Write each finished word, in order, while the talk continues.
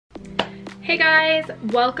Hey guys,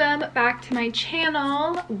 welcome back to my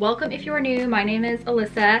channel. Welcome if you're new. My name is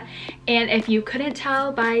Alyssa, and if you couldn't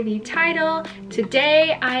tell by the title,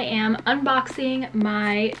 today I am unboxing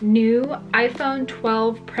my new iPhone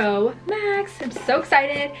 12 Pro Max. I'm so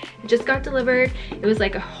excited. It just got delivered. It was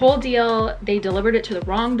like a whole deal. They delivered it to the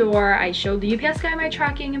wrong door. I showed the UPS guy my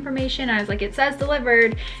tracking information. I was like, it says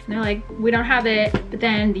delivered, and they're like, we don't have it. But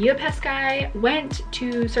then the UPS guy went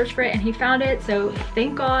to search for it and he found it, so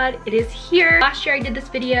thank God it is here. Last year I did this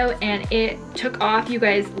video and it took off. You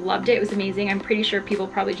guys loved it. It was amazing. I'm pretty sure people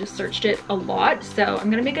probably just searched it a lot, so I'm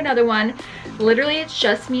gonna make another one. Literally, it's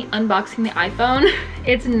just me unboxing the iPhone.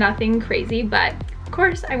 It's nothing crazy, but of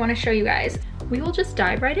course I want to show you guys. We will just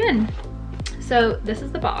dive right in. So this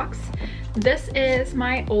is the box. This is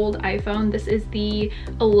my old iPhone. This is the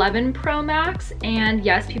 11 Pro Max, and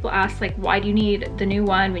yes, people ask like, why do you need the new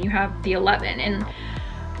one when you have the 11? And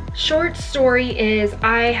short story is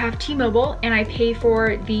I have T-Mobile and I pay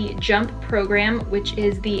for the Jump program, which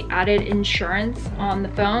is the added insurance on the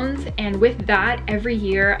phones, and with that every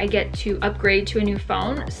year I get to upgrade to a new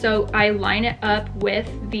phone, so I line it up with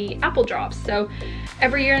the Apple drops. So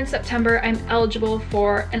every year in September I'm eligible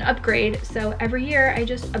for an upgrade, so every year I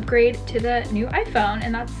just upgrade to the new iPhone,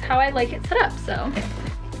 and that's how I like it set up. So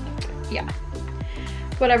yeah,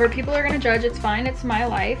 whatever people are gonna judge, it's fine. It's my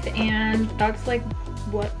life, and that's like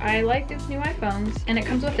what I like is new iPhones, and it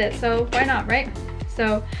comes with it, so why not, right?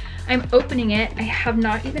 So I'm opening it. I have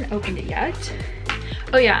not even opened it yet.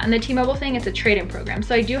 Oh yeah, and the T-Mobile thing, it's a trade-in program,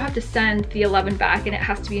 so I do have to send the 11 back, and it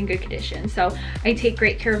has to be in good condition. So I take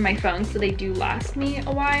great care of my phones, so they do last me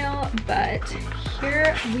a while. But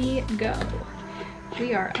here we go.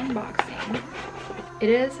 We are unboxing. It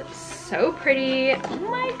is so pretty. Oh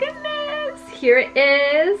my goodness. Here it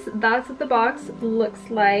is. That's what the box looks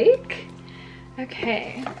like.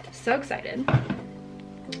 Okay, so excited.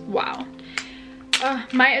 Wow.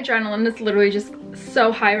 My adrenaline is literally just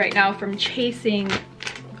so high right now from chasing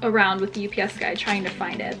around with the UPS guy trying to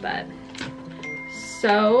find it, but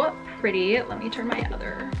so pretty. Let me turn my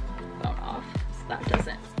other phone off so that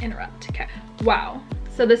doesn't interrupt. Okay, wow.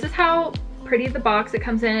 So this is how pretty the box it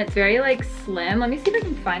comes in. It's very like slim. Let me see if I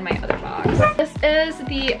can find my other box. This is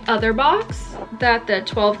the other box that the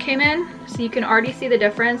 12 came in, so you can already see the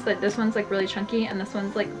difference, that this one's like really chunky and this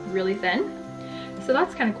one's like really thin, so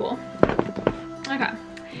that's kind of cool. Okay,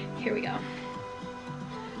 here we go.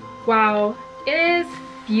 Wow, it is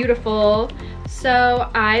beautiful. So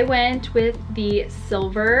I went with the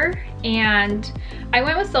silver, and I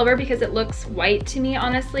went with silver because it looks white to me,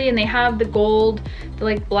 honestly, and they have the gold, the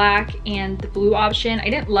like black, and the blue option. I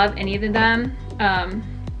didn't love any of them.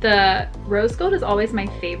 The rose gold is always my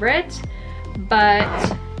favorite,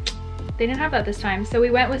 but they didn't have that this time, so we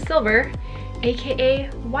went with silver, aka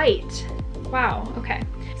white. Wow, okay.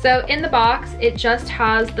 So in the box, it just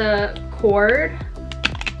has the cord.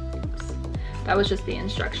 Oops. That was just the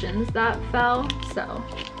instructions that fell. So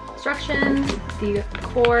instructions, the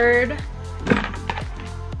cord,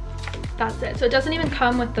 that's it. So it doesn't even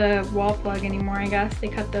come with the wall plug anymore, I guess. They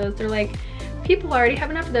cut those. They're like, people already have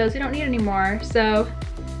enough of those, we don't need any more. So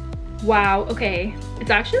wow, okay. It's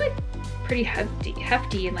actually like pretty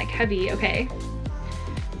hefty and like heavy. Okay,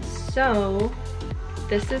 so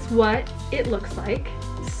this is what it looks like.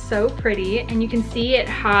 So pretty, and you can see it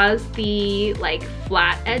has the like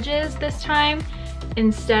flat edges this time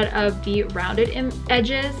instead of the rounded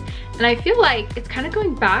edges, and I feel like it's kind of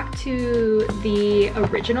going back to the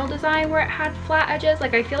original design where it had flat edges.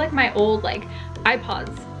 Like I feel like my old like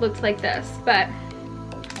iPods looked like this, but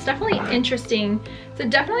it's definitely interesting. So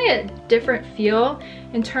definitely a different feel.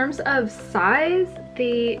 In terms of size,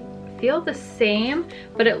 they feel the same,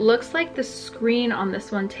 but it looks like the screen on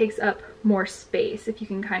this one takes up more space, if you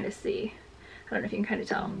can kind of see. I don't know if you can kind of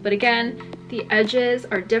tell, but again, the edges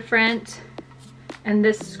are different and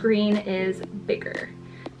this screen is bigger.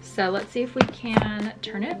 So let's see if we can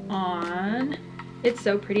turn it on. It's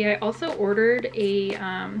so pretty. I also ordered a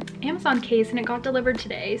Amazon case and it got delivered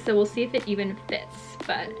today, so we'll see if it even fits.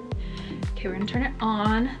 But okay, we're gonna turn it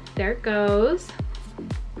on. There it goes.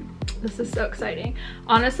 This is so exciting.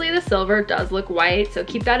 Honestly, the silver does look white, so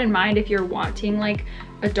keep that in mind if you're wanting like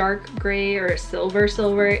a dark gray or a silver,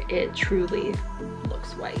 it truly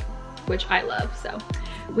looks white, which I love. So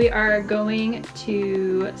we are going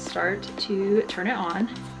to start to turn it on.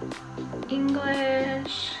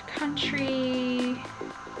 English, country.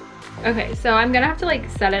 Okay, so I'm gonna have to like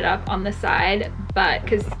set it up on the side, but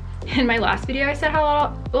because in my last video I said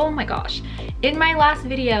how, oh my gosh, in my last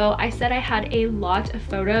video I said I had a lot of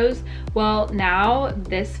photos. Well, now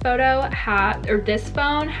this phone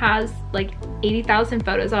has like 80,000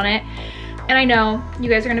 photos on it, And I know you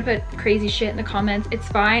guys are gonna put crazy shit in the comments. It's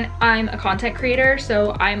fine. I'm a content creator,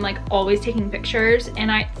 so I'm like always taking pictures,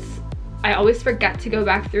 and I always forget to go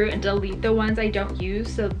back through and delete the ones I don't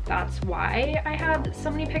use, so that's why I have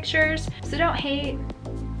so many pictures. So don't hate.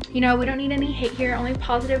 You know, we don't need any hate here, only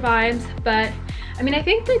positive vibes. But I mean, I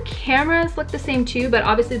think the cameras look the same too, but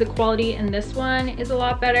obviously the quality in this one is a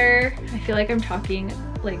lot better. I feel like I'm talking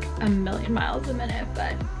like a million miles a minute,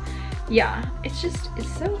 but yeah, it's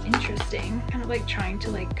so interesting, kind of like trying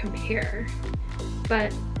to like compare.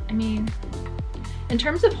 But I mean, in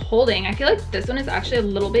terms of holding, I feel like this one is actually a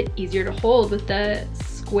little bit easier to hold with the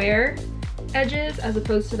square edges as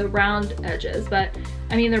opposed to the round edges. But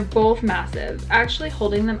I mean, they're both massive. Actually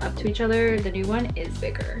holding them up to each other, the new one is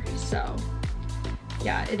bigger. So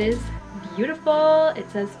yeah, it is beautiful.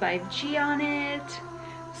 It says 5G on it.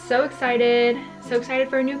 So excited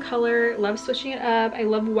for a new color. Love switching it up. I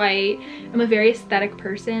love white. I'm a very aesthetic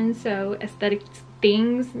person, so aesthetic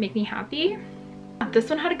things make me happy. This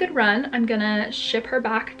one had a good run. I'm gonna ship her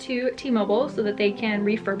back to T-Mobile so that they can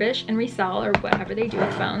refurbish and resell, or whatever they do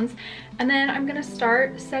with phones. And then I'm gonna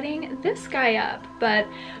start setting this guy up. But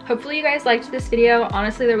hopefully you guys liked this video.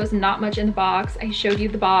 Honestly, there was not much in the box. I showed you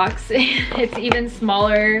the box. It's even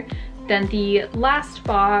smaller than the last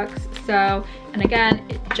box. So, and again,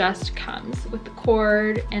 it just comes with the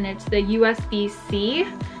cord, and it's the USB-C.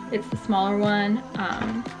 It's the smaller one.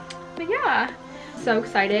 But yeah, so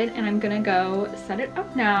excited, and I'm gonna go set it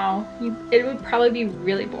up now. It would probably be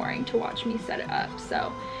really boring to watch me set it up.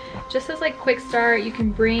 So just as like quick start, you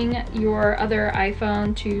can bring your other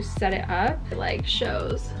iPhone to set it up. It like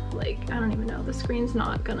shows, like, I don't even know, the screen's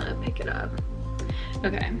not gonna pick it up.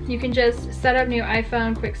 Okay, you can just set up new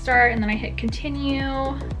iPhone, quick start, and then I hit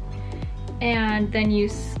continue, and then you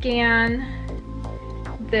scan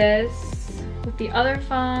this with the other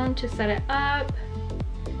phone to set it up.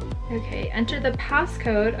 Okay, enter the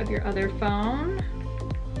passcode of your other phone.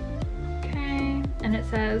 Okay, and it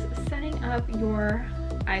says setting up your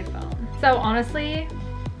iPhone. So honestly,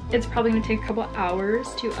 it's probably gonna take a couple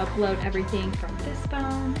hours to upload everything from this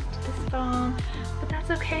phone to this phone, but that's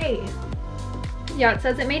okay. Yeah, it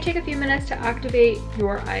says it may take a few minutes to activate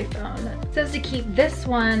your iPhone. It says to keep this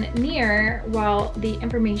one near while the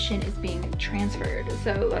information is being transferred.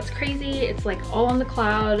 So that's crazy. It's like all on the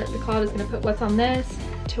cloud. The cloud is gonna put what's on this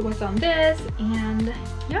to what's on this, and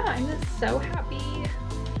yeah, I'm just so happy.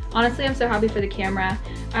 Honestly, I'm so happy for the camera.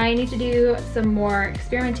 I need to do some more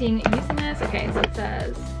experimenting using this. Okay, so it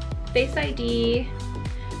says Face ID.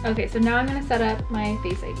 Okay, so now I'm gonna set up my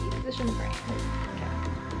Face ID. Position the frame.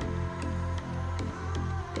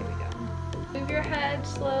 Move your head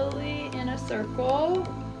slowly in a circle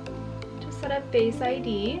to set up Face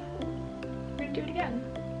ID. We're gonna do it again.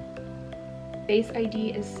 Face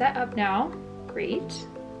ID is set up now. Great.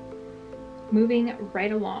 Moving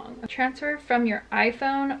right along. Transfer from your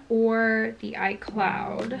iPhone or the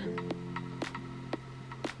iCloud.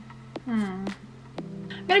 I'm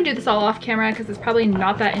gonna do this all off camera because it's probably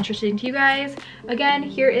not that interesting to you guys. Again,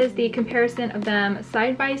 here is the comparison of them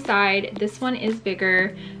side by side. This one is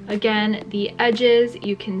bigger. Again, the edges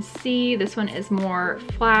you can see, this one is more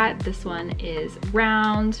flat, this one is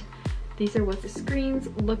round. These are what the screens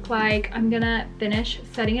look like. I'm gonna finish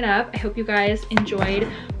setting it up. I hope you guys enjoyed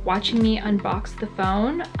watching me unbox the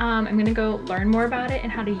phone. I'm gonna go learn more about it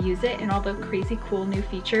and how to use it and all the crazy cool new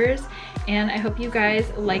features. And I hope you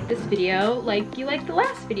guys like this video like you liked the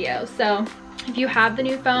last video. So if you have the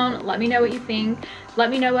new phone, let me know what you think.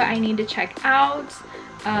 Let me know what I need to check out.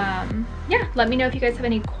 Yeah, let me know if you guys have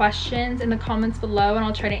any questions in the comments below, and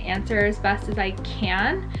I'll try to answer as best as I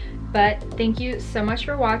can. But thank you so much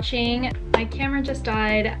for watching. My camera just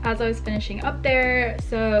died as I was finishing up there,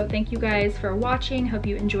 so thank you guys for watching. Hope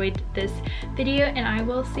you enjoyed this video, and I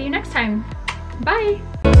will see you next time.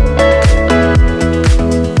 Bye!